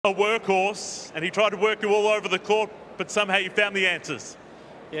A workhorse, and he tried to work you all over the court, but somehow you found the answers.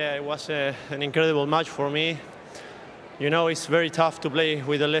 Yeah, it was an incredible match for me. You know, it's very tough to play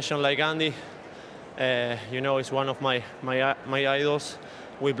with a legend like Andy. You know, he's one of my idols.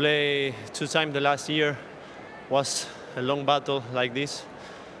 We played 2 times the last year. Was a long battle like this,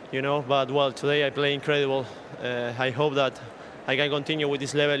 you know. But well, today I play incredible. I hope that I can continue with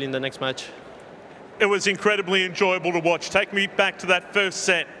this level in the next match. It was incredibly enjoyable to watch. Take me back to that first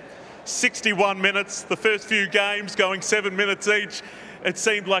set. 61 minutes, the first few games going 7 minutes each. It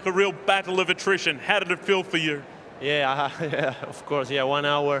seemed like a real battle of attrition. How did it feel for you? Yeah, of course. Yeah, 1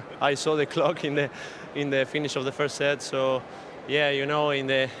 hour. I saw the clock in the finish of the first set. So, yeah, you know,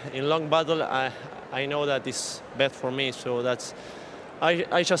 in long battle, I know that it's best for me. So that's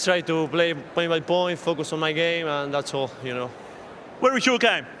I just try to play point by point, focus on my game, and that's all. You know. Where is your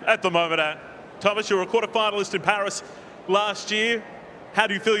game at the moment at? Thomas, you were a quarter-finalist in Paris last year. How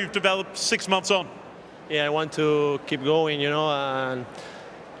do you feel you've developed 6 months on? Yeah, I want to keep going, you know, and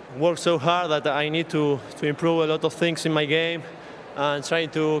work so hard that I need to improve a lot of things in my game and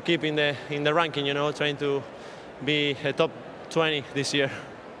trying to keep in the ranking, you know, trying to be a top 20 this year.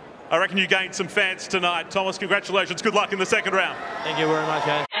 I reckon you gained some fans tonight. Thomas, congratulations. Good luck in the second round. Thank you very much,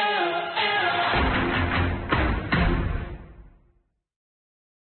 guys.